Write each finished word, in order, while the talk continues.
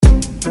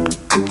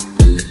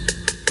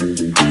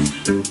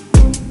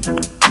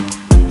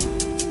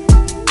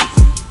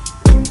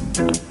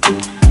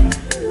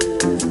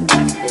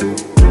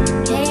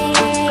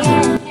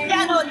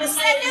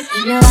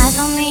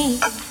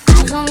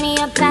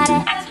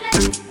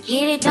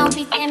Get it, don't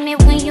be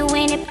timid when you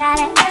in it, pal.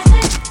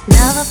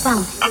 Love a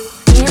phone,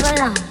 live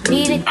alone,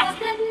 leave it. I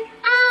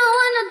don't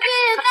wanna be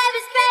a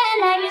baby spread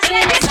like you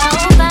said. It's so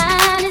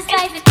fine, it's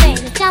like the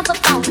baby, jump up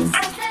on this.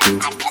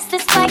 I guess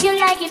that's why you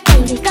like it,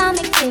 baby, come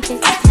and give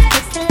it.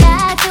 It's the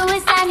lie, do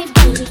it, sign it,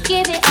 baby,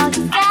 give it all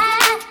you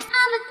got.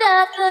 I'm a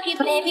thug cookie,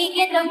 baby,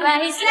 get the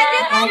right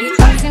side. How you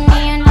talk to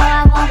me, you know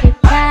I won't be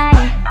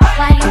crying.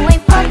 Why you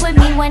ain't fuck with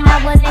me when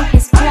I wasn't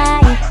just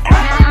flying?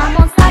 Now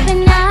I'm on top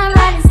and now I'm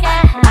riding